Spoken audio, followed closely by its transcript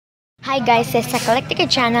Hi guys, it's Sakalektika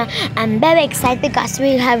channel. I'm very excited because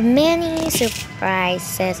we'll have many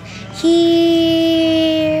surprises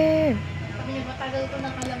here.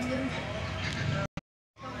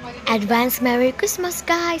 Advance Merry Christmas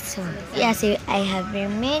guys. So yes, I have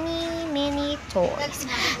many toys.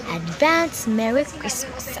 Advance Merry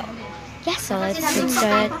Christmas. So yes, so let's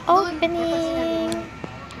start opening.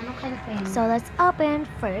 So let's open.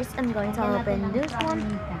 First, I'm going to open this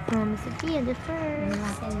one from Sophia the first.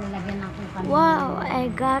 Wow,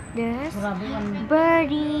 I got this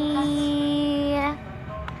birdie.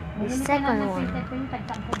 The second one.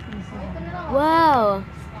 Wow.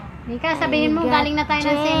 Mika, sabihin mo, galing na tayo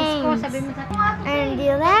ng Sam's Co. Sabihin mo sa... And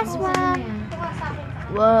the last one.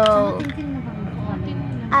 Wow.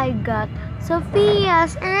 I got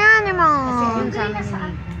Sophia's animal.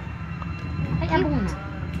 Ay, abong na.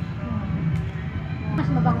 Mas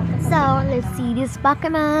mabango. So, let's see this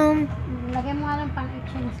Pokemon. Lagay mo nga lang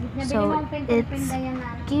pang-exchange. So, it's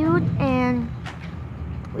cute and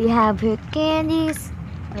we have her candies.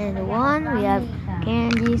 And one, we have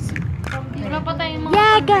candies.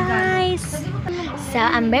 Yeah, guys! So,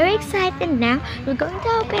 I'm very excited now. We're going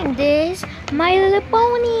to open this My Little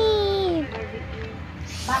Pony.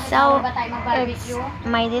 So, it's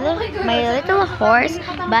my little horse,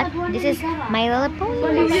 but this is My Little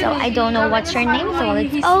Pony. So, I don't know what's her name, so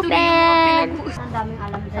let's open.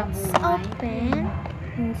 Let's open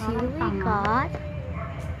and see what we got.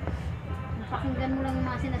 Pakinggan mo lang yung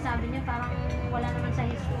mga sinasabi niya, parang wala naman sa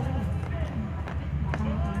history.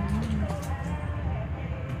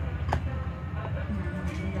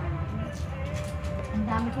 Ang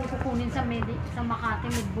dami kong kukunin sa Makati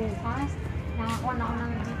bukas. Nakakuha na ako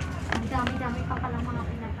ng dami pa pala mga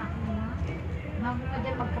pinag-akin na. Bago ka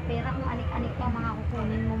dyan magkapera kung anik-anik pa mga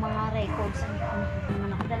kukunin mo mga records.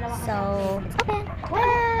 So, let's open.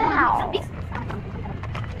 Wow!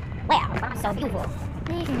 Wow, so beautiful.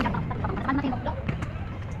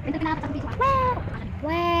 Wow!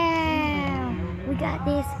 Wow! We got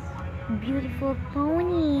this beautiful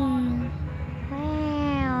pony.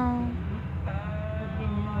 Wow!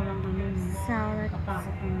 So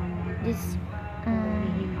this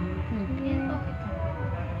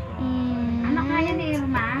anak nga yan ni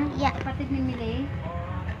Irma? Yeah. Kapatid ni Millie?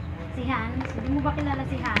 Si Hans? Hindi mo ba kilala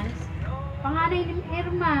si Hans? Panganay ni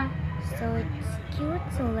Irma. So it's cute.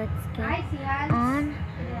 So let's Hi, get si Hans. on.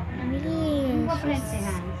 Really, she's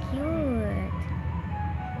cute.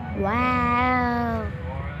 Wow!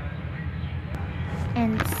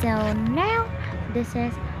 And so now this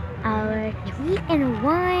is our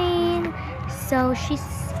 3-in-1. So she's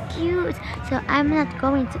cute. So I'm not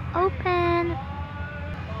going to open.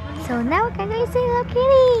 So now can I say Hello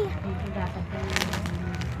Kitty?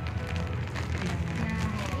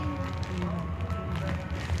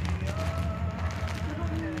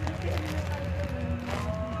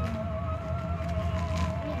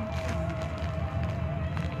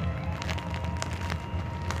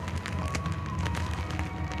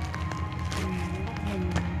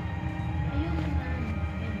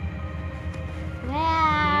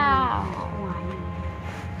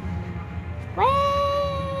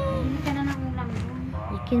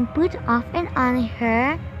 Can put off and on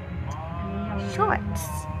her shorts.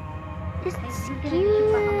 It's cute.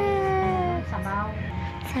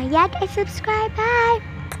 So yeah guys, subscribe, bye.